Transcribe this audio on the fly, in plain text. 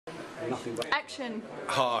Action.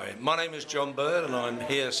 Hi, my name is John Bird and I'm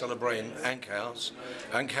here celebrating House.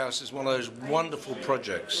 House is one of those wonderful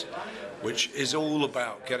projects which is all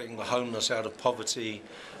about getting the homeless out of poverty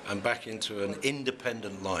and back into an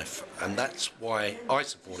independent life, and that's why I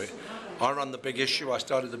support it. I run the Big Issue. I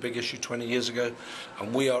started the Big Issue 20 years ago,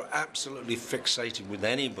 and we are absolutely fixated with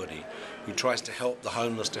anybody who tries to help the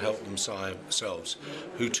homeless to help themselves,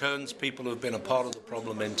 who turns people who have been a part of the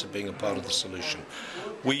problem into being a part of the solution.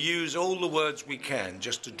 We use all the words we can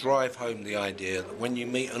just to drive home the idea that when you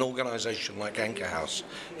meet an organisation like House,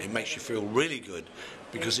 it makes you feel really good,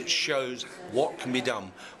 because it shows what can be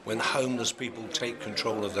done when homeless people take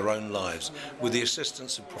control of their own lives with the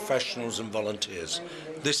assistance of professionals and volunteers.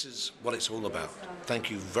 This is what it's all about.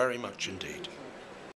 Thank you very much indeed.